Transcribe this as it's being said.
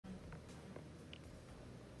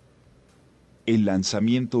El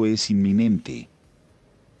lanzamiento es inminente.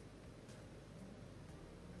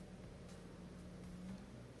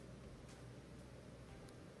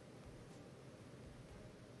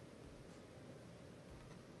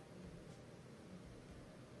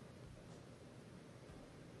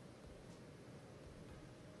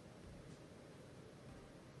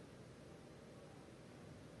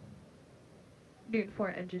 Newton 4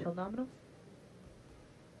 entry till nominal.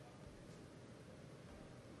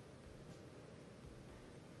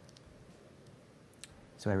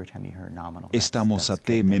 So every time you hear nominal, Estamos a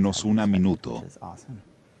T menos un minuto. Awesome.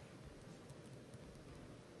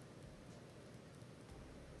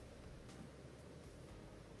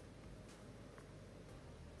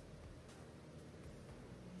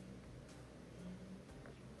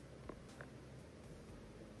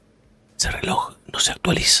 Ese reloj no se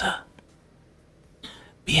actualiza.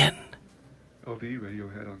 Bien. OV, radio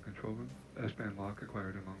head on control room. S-band lock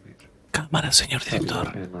acquired in Long Beach. Cámara, señor director.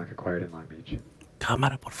 S-band lock acquired in Long Beach.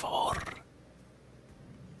 Cámara, por favor.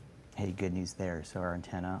 Hey, good news there. So our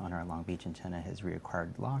antenna on our Long Beach antenna has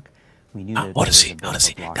reacquired lock. We knew that Ahora sí,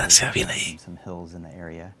 gracias, bien ahí. some hills in the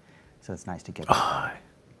area, so it's nice to get. Ay.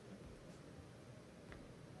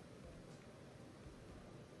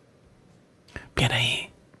 Bien ahí.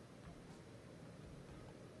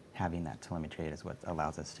 Having that telemetry is what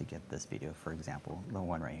allows us to get this video. For example, the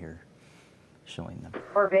one right here, showing them.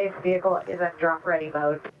 Our base vehicle is in drop ready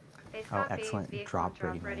mode. Oh, excellent. Drop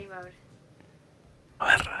ready mode.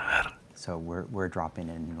 A ver. So we're dropping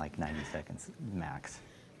in like 90 seconds max.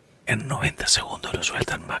 En 90 segundos lo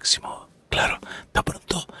sueltan máximo. Claro, está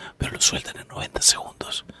pronto, pero lo sueltan en 90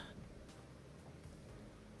 segundos.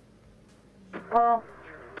 Well,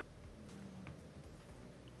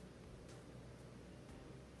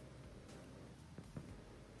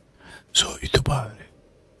 Soy tu padre.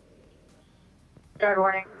 start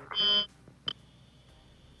warning.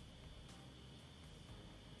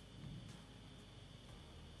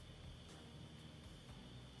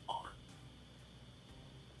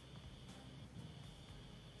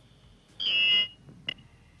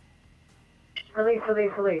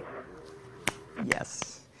 Release.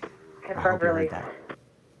 Yes. Confirmed release.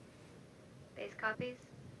 Base copies.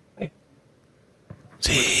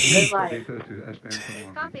 Sí. Good light. Data to S-band Base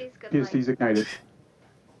from Long Beach. copies. Good PST's light. ignited.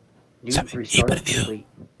 Y perdido.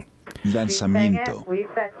 Lanzamiento. We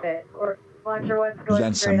fixed it. Or launcher one's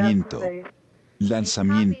going straight up Lanzamiento. to space. Base copies.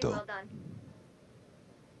 Lanzamiento. Well done.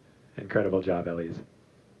 Incredible job, Elise.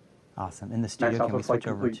 Awesome. In the studio, Alpha can we flight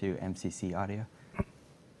switch over complete. to MCC audio?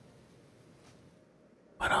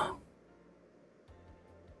 Bueno.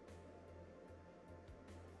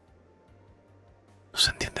 No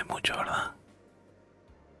se entiende mucho, ¿verdad?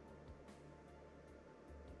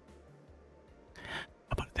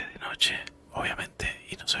 Aparte de noche, obviamente,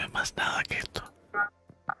 y no se ve más nada que esto.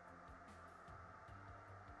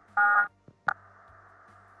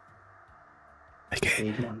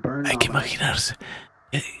 Hay que imaginarse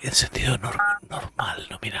en sentido normal,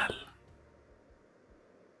 nominal.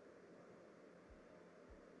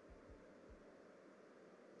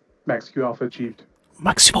 Max Q Alpha achieved.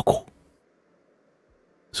 Máximo Q.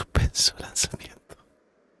 Suspenso lanzamiento.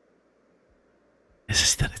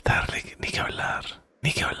 Necesitan Starlink, ni que hablar.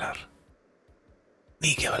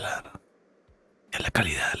 Es la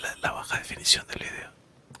calidad, la baja definición del video.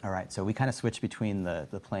 All right, so we kind of switched between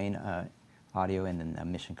the plane audio and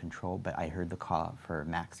then mission control, but I heard the call out for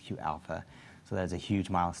Max Q Alpha, so that is a huge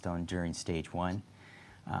milestone during stage 1.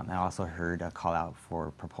 I also heard a call out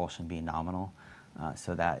for propulsion being nominal,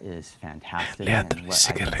 so that is fantastic. Leandro And what dice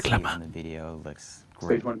I que can see reclama. on the video looks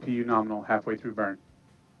great. Stage 1 PU nominal, halfway through burn.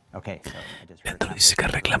 Okay, so I just heard Leandro dice que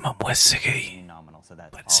reclama muese gay. nominal, so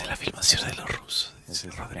that's Parece all la I can filmación say. de los rusos, This dice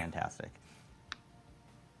is Rodrigo. fantastic.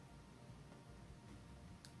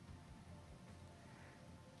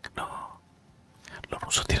 No, los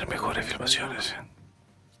rusos tienen mejores filmaciones.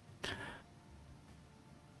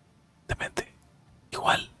 Demente.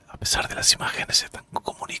 Igual, a pesar de las imágenes, se están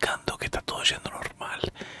comunicando que está todo yendo normal.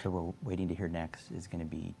 So we're waiting to hear next is going to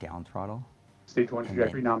be down throttle. Stage 1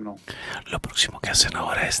 trajectory nominal. Lo próximo que hacen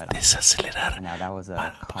ahora es desacelerar Now that was a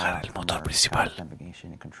para call bajar out el from motor our principal. pilot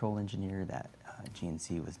navigation and control engineer that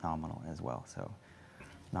GNC was nominal as well. So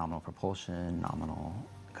nominal propulsion, nominal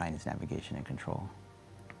guidance, navigation, and control.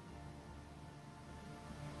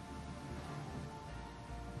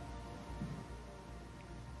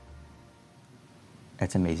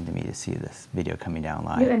 It's amazing to me to see this video coming down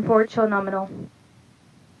live. Newton 4 chill nominal.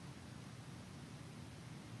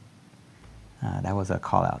 That was a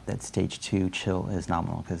call out that stage 2 chill is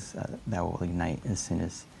nominal because that will ignite as soon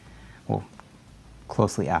as, well,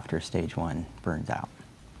 closely after stage 1 burns out.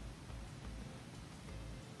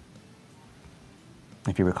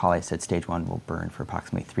 If you recall, I said stage 1 will burn for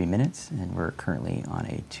approximately 3 minutes, and we're currently on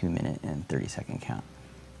a 2-minute and 30-second count.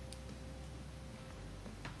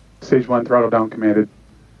 Stage 1 throttle down commanded.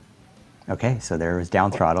 Okay, so there was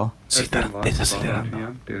down throttle. Sí, está S-band lock above desacelerando.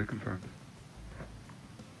 LTM, data confirmed.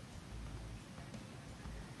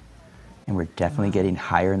 And we're definitely getting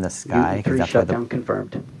higher in the sky. Newton 3 that's why shutdown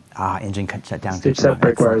confirmed. engine shutdown. Stage set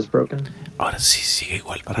brake wire is broken. Ahora sí sigue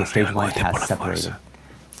igual para Okay, stage arriba 1 el cohete por has la separated. fuerza.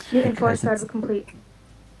 Newton 4 Because started it's- complete.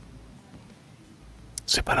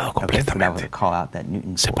 Separado Okay, so that was a completamente. call out that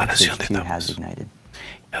Newton 4 Separación de stage 2 has etapas. ignited.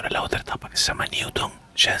 Y ahora la otra etapa que se llama Newton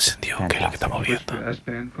ya encendió, que es lo que estamos Switch viendo. to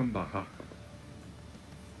S-band from Baja.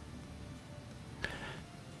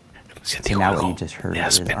 Recién So dijo now what algo you just heard de is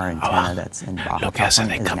Aspen our antenna abajo. that's in Baja Lo que hacen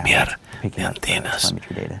California es is now cambiar picking de up antenas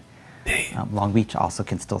telemetry data. de Long Beach also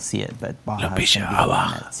can still see it, but Baja Long is Beach going to be the one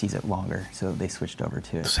abajo. that sees it longer, so they switched over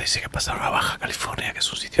to it. Entonces dice que pasaron a Baja California, que es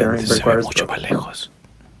un sitio Fairing donde se ve requires mucho más broken. lejos.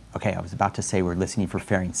 Okay, I was about to say we're listening for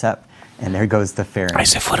fairing SEP, and there goes the fairing. Ahí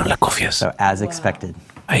se fueron las cofias. So as expected,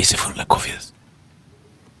 Ahí se fueron las cofias.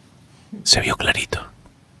 Se vio clarito.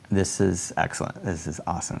 this is excellent. This is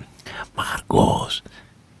awesome. Marcos,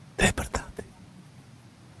 te despertaste.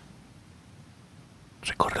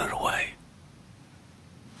 Recorre Uruguay.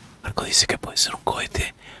 Marco dice que puede ser un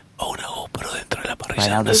cohete o una GoPro dentro de la parrilla Right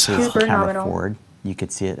de now una this is NASA. Super camera nominal. forward. You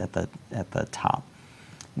could see it at the top.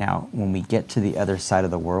 Now, when we get to the other side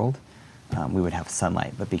of the world, we would have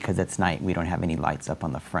sunlight, but because it's night, we don't have any lights up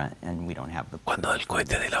on the front, and we don't have the. Cuando el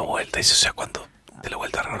cohete dé la vuelta, dice, o sea, cuando dé la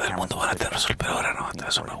vuelta alrededor del mundo van a tener sol, pero ahora no, esta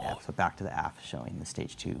es una GoPro. So back to the aft, showing the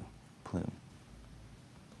stage 2 plume.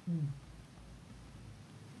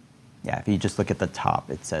 Yeah, if you just look at the top,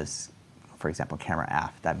 it says, for example, camera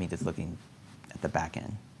aft. That means it's looking at the back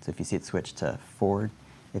end. So if you see it switch to forward,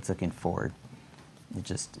 it's looking forward. It's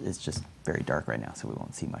just very dark right now, so we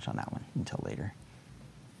won't see much on that one until later.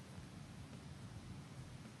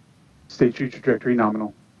 Stage 2 trajectory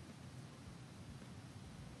nominal.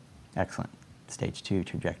 Excellent. Stage 2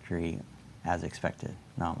 trajectory, as expected,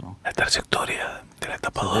 nominal. La trayectoria de la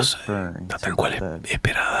etapa So 2 this burn, está so tal cual the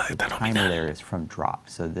esperada, está timer there nominal. is from drop.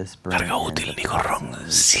 So this burn Carga ends útil, at Nico Ron,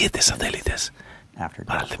 approximately 7 satélites after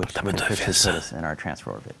para drop, el which would Departamento de officially put Defensa. us in our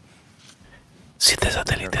transfer orbit. 7 Their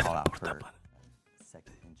satélites call out por for etapa.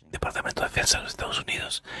 second engine. Departamento de Defensa de los Estados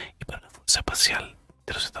Unidos y para la Fuerza Espacial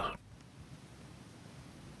de los Estados Unidos.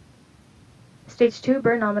 Stage 2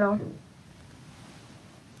 burn nominal.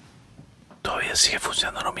 Todavía sigue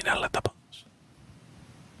funcionando nominal la etapa 2.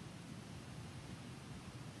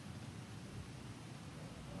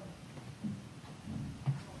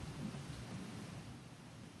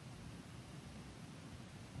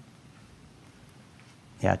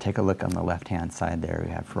 Yeah, take a look on the left-hand side there.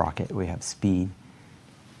 We have rocket, we have speed.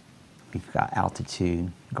 We've got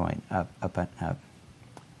altitude going up, up, and up.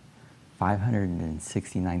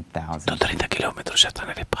 569,000 Los 30 kilómetros ya están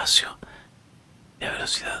en el espacio. Y la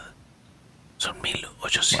velocidad son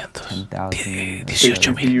 1800. Stage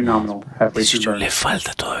 18.000. GPU nominal, halfway through 18 burn. le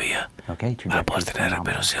falta todavía Okay, para poder trajectory tener phenomenal.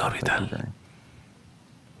 velocidad Halfway through orbital. burn.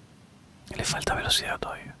 Le falta velocidad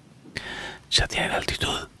todavía. Ya tiene la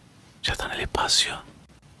altitud. Ya está en el espacio.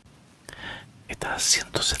 Está a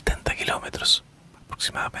 170 kilómetros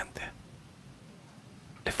aproximadamente.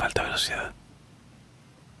 Le falta velocidad.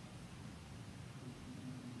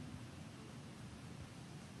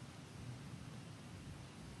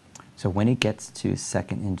 So when it gets to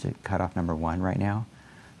second engine cutoff number 1 right now,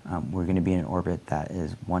 we're going to be in an orbit that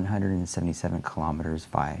is 177 kilometers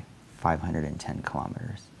by 510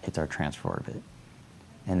 kilometers. It's our transfer orbit.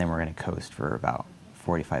 And then we're going to coast for about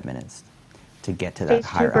 45 minutes to get to that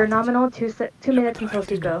Stage 2 higher burn altitude. nominal, 2 minutes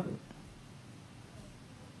until go.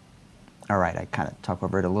 All right, I kind of talk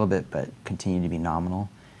over it a little bit, but continue to be nominal.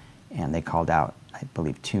 And they called out, I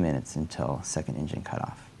believe, 2 minutes until second engine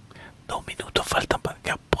cutoff. 2 minutos faltan para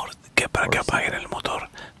que apaguen el motor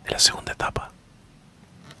de la segunda etapa.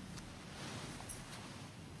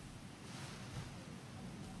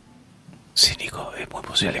 Sí, Nico, es muy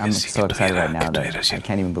posible I'm que sí, so que excited right estuviera, now that recién. I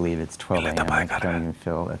can't even believe it's 12 la a.m. etapa de I carga. don't even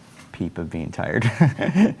feel a peep of being tired.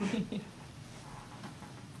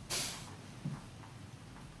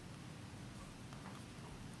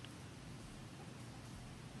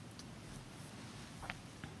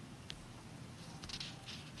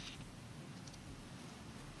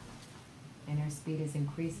 And our speed is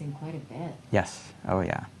increasing quite a bit. Yes. Oh,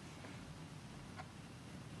 yeah.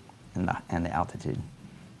 And the altitude.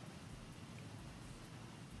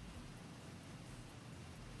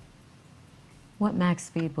 What max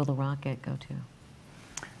speed will the rocket go to?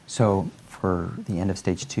 So for the end of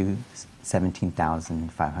stage 2,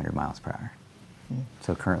 17,500 miles per hour.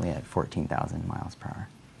 So currently at 14,000 miles per hour.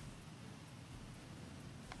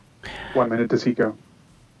 1 minute to SECO.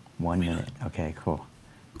 1 minute. Okay, cool.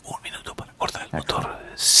 1 minuto para cortar el motor.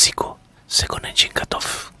 SECO. Second engine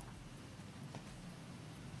cutoff.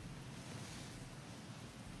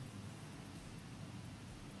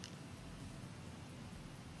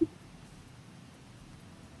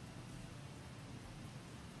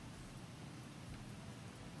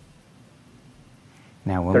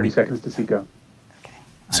 Now, when 30 we, seconds to SECO. okay,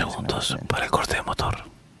 I'm just gonna Segundos open it. para el corte de motor.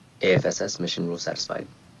 AFSS mission rule satisfied.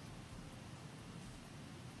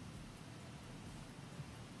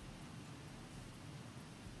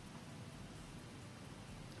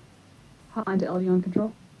 Hotline to LD on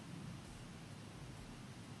control.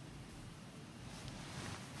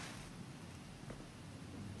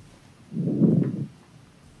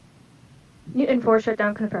 Newton 4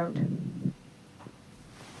 shutdown confirmed.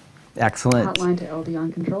 Excellent. Hotline to LD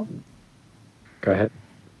on control. Go ahead.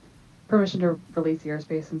 Permission to release the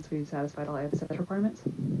airspace since we satisfied all AFSS requirements.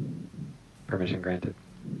 Permission granted.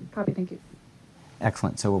 Copy, thank you.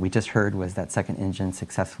 Excellent. So what we just heard was that second engine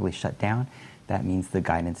successfully shut down. That means the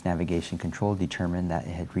guidance navigation control determined that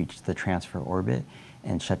it had reached the transfer orbit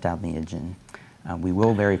and shut down the engine. We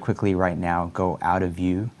will very quickly right now go out of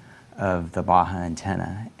view of the Baja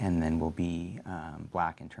antenna, and then we'll be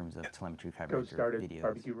black in terms of telemetry Code coverage or started. videos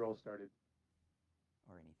Barbecue roll started.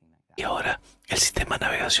 or anything like that. Y ahora el sistema de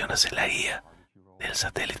navegación hace la guía del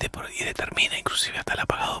satélite y determina inclusive hasta el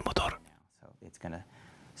apagado del motor. So it's going to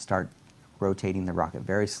start rotating the rocket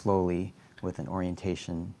very slowly with an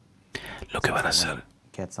orientation. Lo que van a so that when hacer,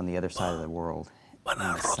 it gets on the other side of the world, van a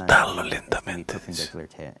and the sun, rotarlo it's gonna be lentamente. perpendicular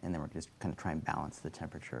to it, and then we're just going to try and balance the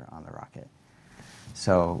temperature on the rocket.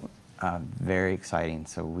 So very exciting.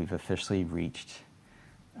 So we've officially reached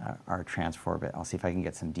our transfer orbit. I'll see if I can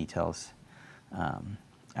get some details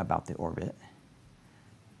about the orbit.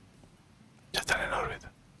 Ya están en órbita.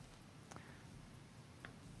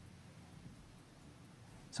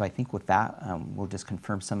 So I think with that, we'll just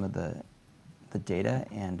confirm some of the data,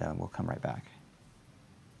 and we'll come right back.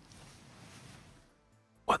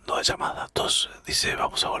 Cuando haya más datos, dice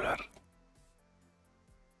vamos a volver.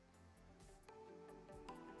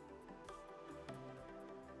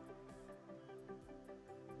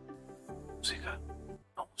 Música.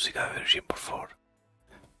 No, música de Versión, por favor.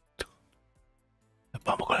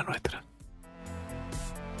 Vamos con la nuestra.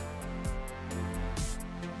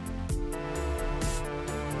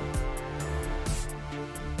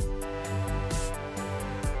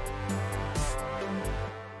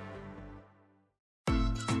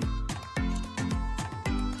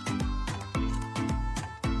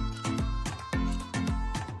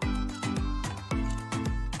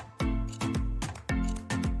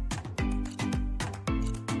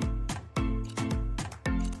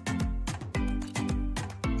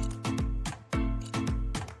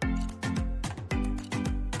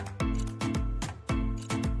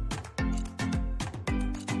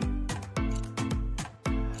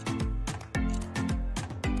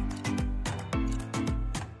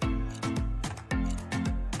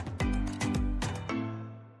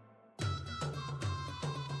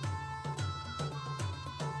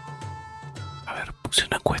 A ver, puse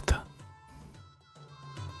una encuesta.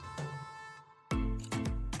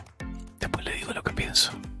 Después le digo lo que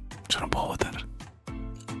pienso. Yo no puedo votar.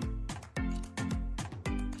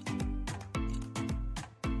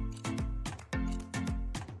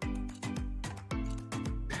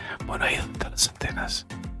 Bueno, ahí donde están las antenas.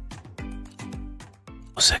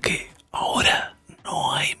 O sea que ahora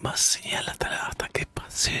no hay más señal hasta que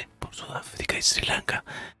pase por Sudáfrica y Sri Lanka.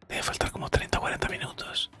 Debe faltar como 30 o 40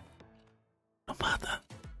 minutos. Nos matan.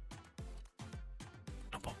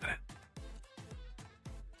 No puedo creer.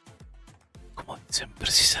 Como dicen,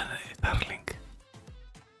 precisan Starlink.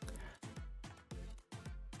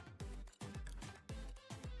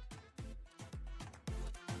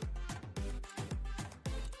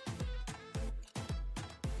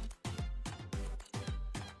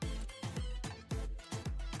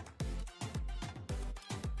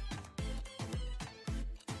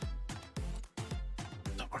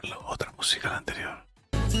 No por la otra música, la anterior.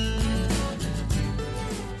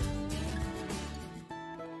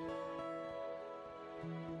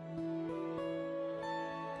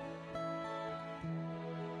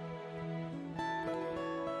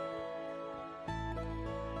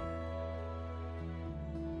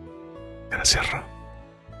 Gracias, Ron.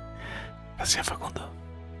 Gracias, Facundo.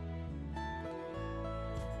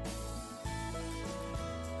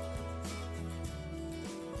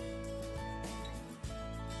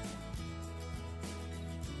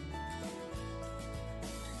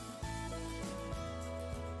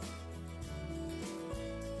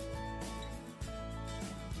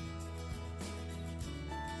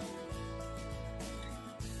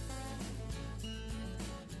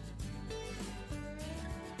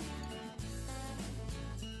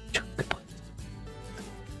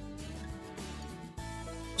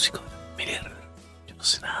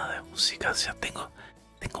 sea,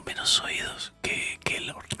 tengo menos oídos que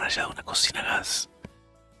la hornalla de una cocina a gas.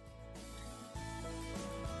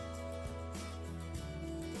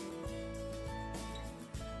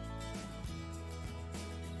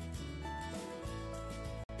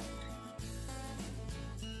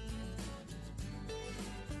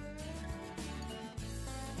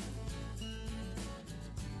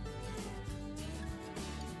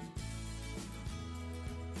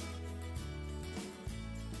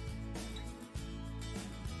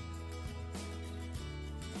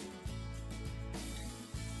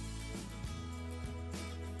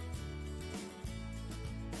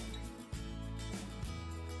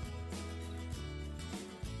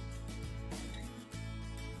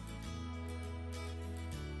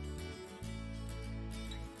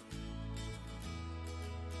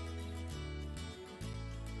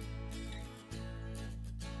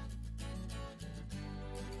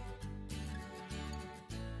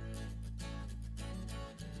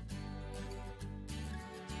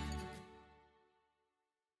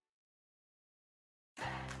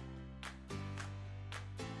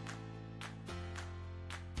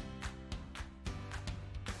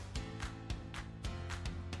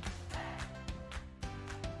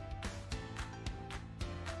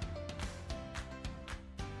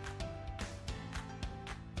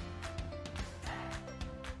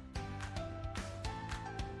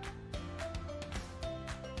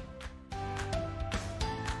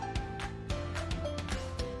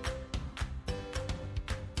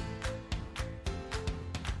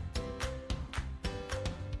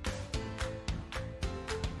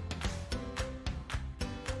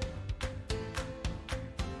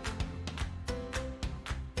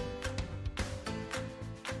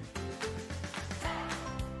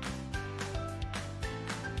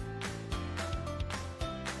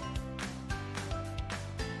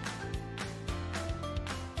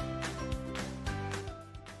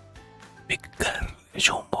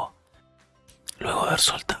 Jumbo, luego de haber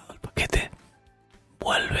soltado el paquete,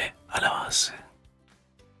 vuelve a la base.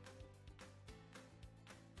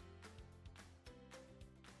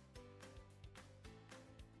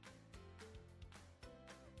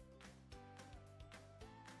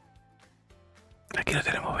 Aquí lo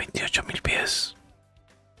tenemos 28.000 pies,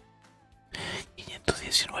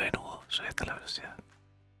 519 nudos, ahí está la velocidad.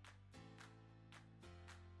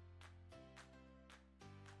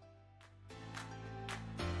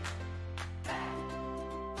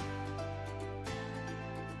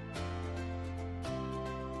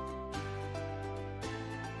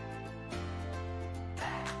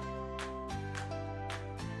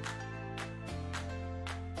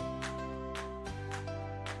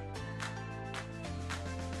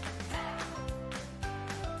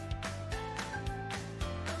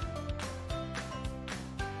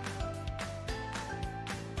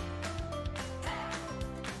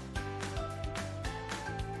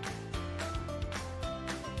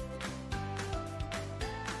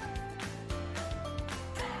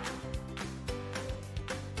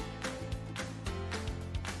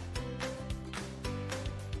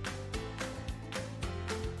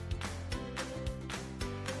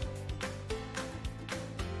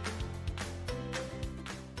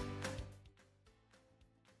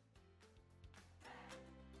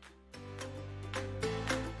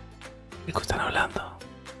 ¿De qué están hablando?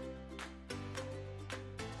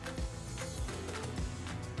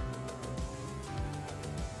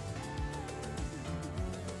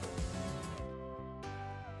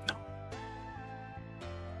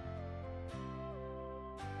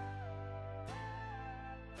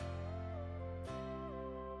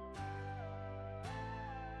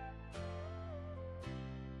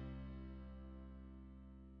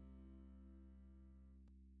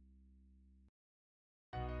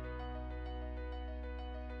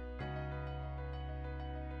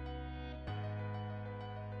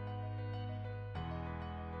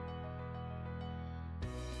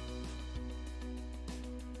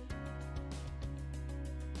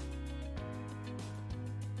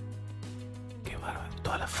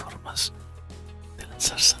 Todas las formas de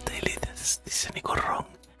lanzar satélites, dice Nico Ron,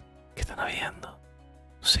 que están habiendo.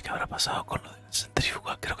 No sé qué habrá pasado con lo de la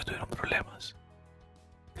centrífuga, creo que tuvieron problemas.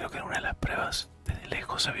 Creo que en una de las pruebas desde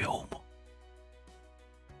lejos se vio humo.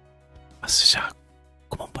 Hace ya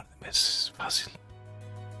como un par de meses, fácil.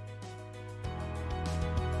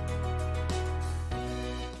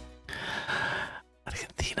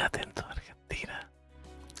 Argentina, atento, Argentina.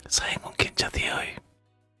 ¿Saben con quién chateé hoy?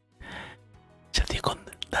 Chateé con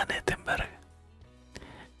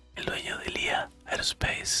el dueño de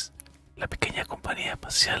Aerospace, la pequeña compañía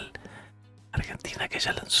espacial argentina que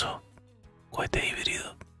ya lanzó cohete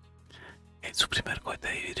híbrido, su primer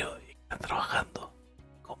cohete híbrido están trabajando.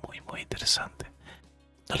 Algo muy interesante.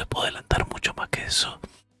 No les puedo adelantar mucho más que eso.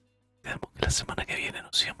 Quedamos que la semana que viene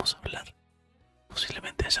nos íbamos a hablar.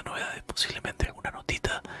 Posiblemente haya novedades, posiblemente alguna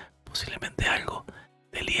notita, posiblemente algo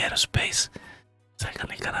del Aerospace salga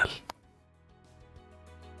en el canal.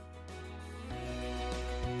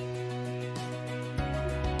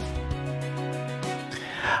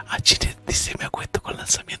 A Chile dice: me acuesto con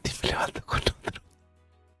lanzamiento y me levanto con otro.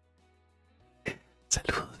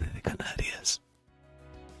 Saludos desde Canarias.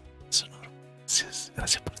 Sonoro.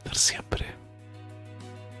 Gracias por estar siempre.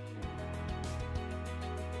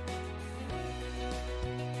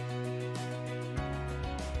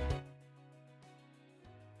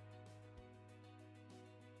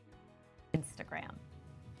 Instagram.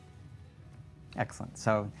 Excellent.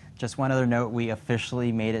 So just one other note, we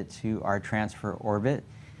officially made it to our transfer orbit,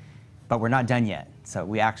 but we're not done yet. So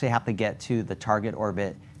we actually have to get to the target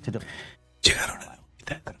orbit to Llegaron a la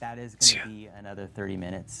órbita. but that is going to be another 30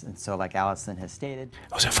 minutes. And so like Allison has stated,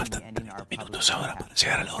 O sea, faltan 30 minutos ahora para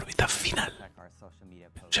llegar a la órbita final.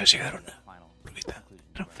 Ya llegaron a la órbita de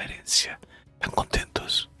transferencia. ¿Están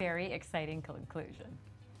contentos? Very exciting conclusion.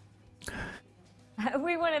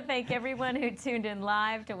 We want to thank everyone who tuned in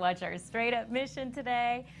live to watch our straight up mission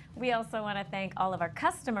today. We also want to thank all of our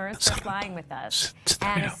customers for flying with us.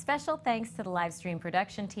 And a special thanks to the live stream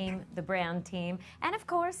production team, the brand team, and of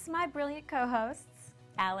course, my brilliant co-hosts,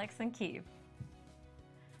 Alex and Keith.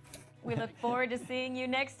 We look forward to seeing you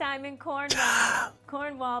next time in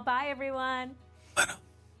Cornwall. Bye, everyone. Bueno,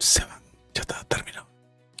 se van. Ya está, terminó.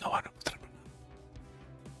 No van a mostrar nada.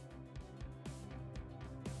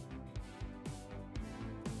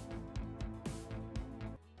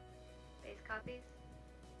 Base copies.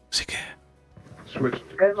 Así que Switch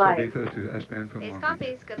Good luck. Sabitha to S-band from Base Long Beach.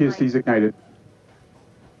 copies. Good PST's luck. ignited.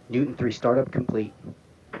 Newton 3 startup complete.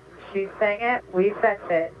 She's saying it. We sent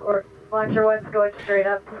it. Or launcher one's going straight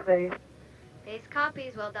up to space. Base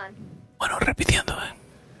copies. Well done. bueno, repitiendo,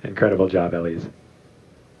 Incredible job, Elise.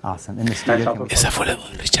 awesome. In the studio, can we- Esa fue la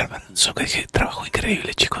voz de Richard Baranzo que dije: trabajo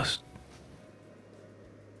increíble, chicos.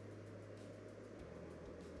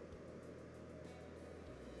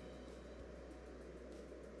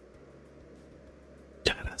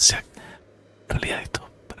 Muchas gracias. En realidad esto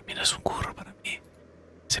para mí no es un curro, para mí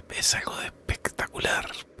es algo de espectacular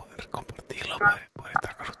poder compartirlo, poder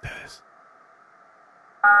estar con ustedes.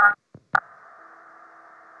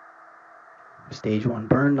 Stage 1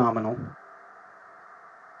 burn nominal.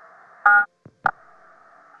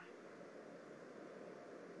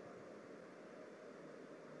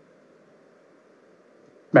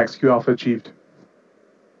 Max Q Alpha achieved.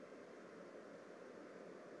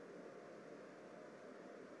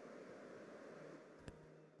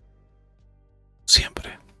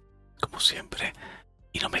 Siempre, como siempre,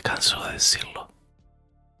 y no me canso de decirlo.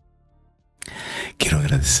 Quiero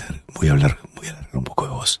agradecer, voy a alargar un poco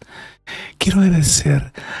de voz. Quiero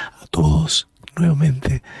agradecer a todos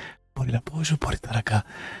nuevamente por el apoyo, por estar acá.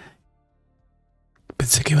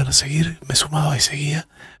 Pensé que iban a seguir, me sumaba y seguía,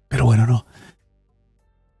 pero bueno, no.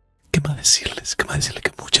 ¿Qué más decirles? ¿Qué más decirles?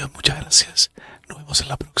 Que muchas gracias. Nos vemos en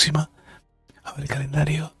la próxima. A ver el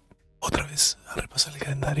calendario. Otra vez a repasar el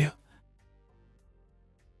calendario.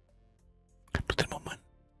 No tenemos más.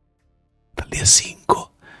 Hasta el día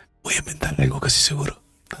 5 voy a inventar algo casi seguro.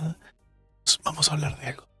 ¿No? Vamos a hablar de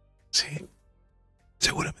algo. Sí.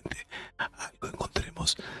 Seguramente algo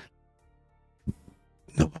encontremos.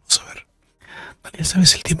 No, vamos a ver. Daniel,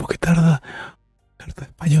 ¿sabes el tiempo que tarda carta de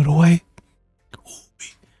España a Uruguay? Uy,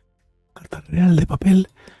 carta real de papel.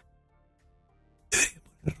 Debería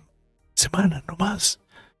poner semanas, no más.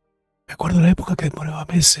 Me acuerdo de la época que demoraba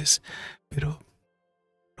meses, pero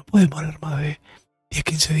no puede demorar más de 10,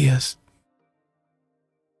 15 días.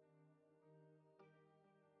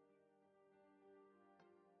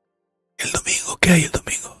 El domingo, ¿qué hay el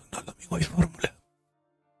domingo? No, el domingo hay fórmula.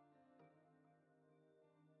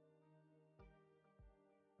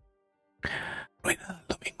 No hay nada el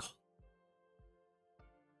domingo.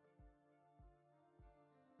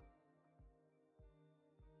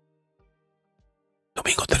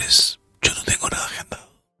 Domingo 3, yo no tengo nada agendado.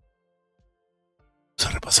 Vamos a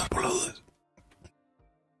repasar por las dudas.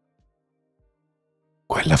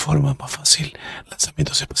 ¿Cuál es la forma más fácil?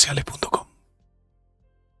 Lanzamientosespaciales.com.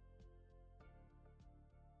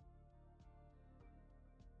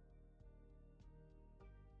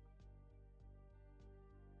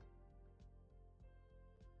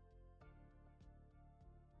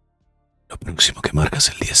 Lo próximo que marcas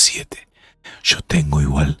el día 7. Yo tengo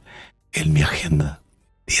igual en mi agenda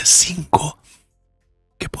día 5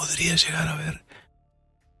 que podría llegar a ver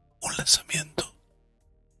un lanzamiento.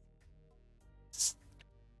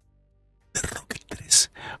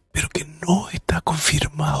 porque no está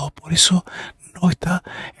confirmado, por eso no está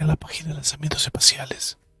en la página de lanzamientos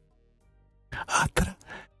espaciales. ENTRA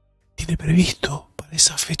tiene previsto para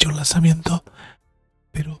esa fecha un lanzamiento,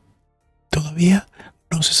 pero todavía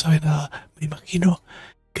no se sabe nada. Me imagino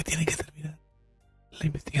que tiene que terminar la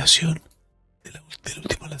investigación del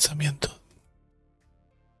último lanzamiento.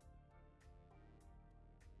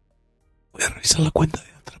 Voy a revisar la cuenta de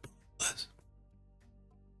ENTRA por dudas.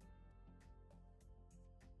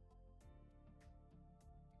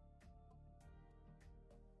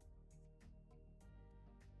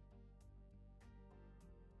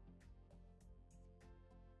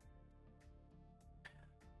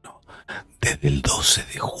 No, desde el 12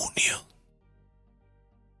 de junio,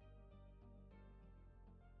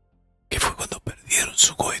 que fue cuando perdieron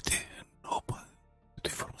su cohete. No, tu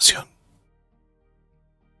información.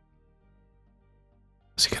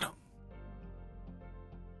 Así que no.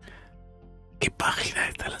 ¿Qué página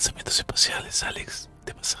está de lanzamientos espaciales, Alex?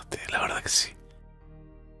 Te pasaste, la verdad que sí.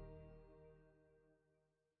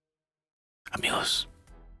 Amigos,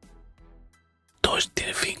 todo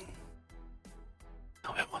tiene fin.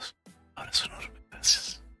 Nos vemos. Abrazo enorme.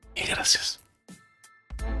 Gracias. Y gracias.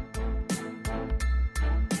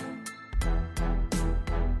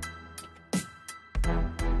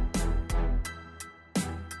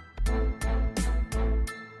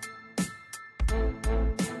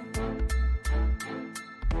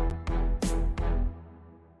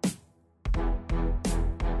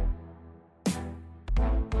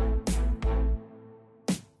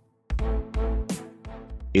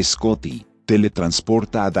 Scotty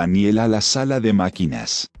teletransporta a Daniel a la sala de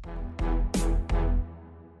máquinas.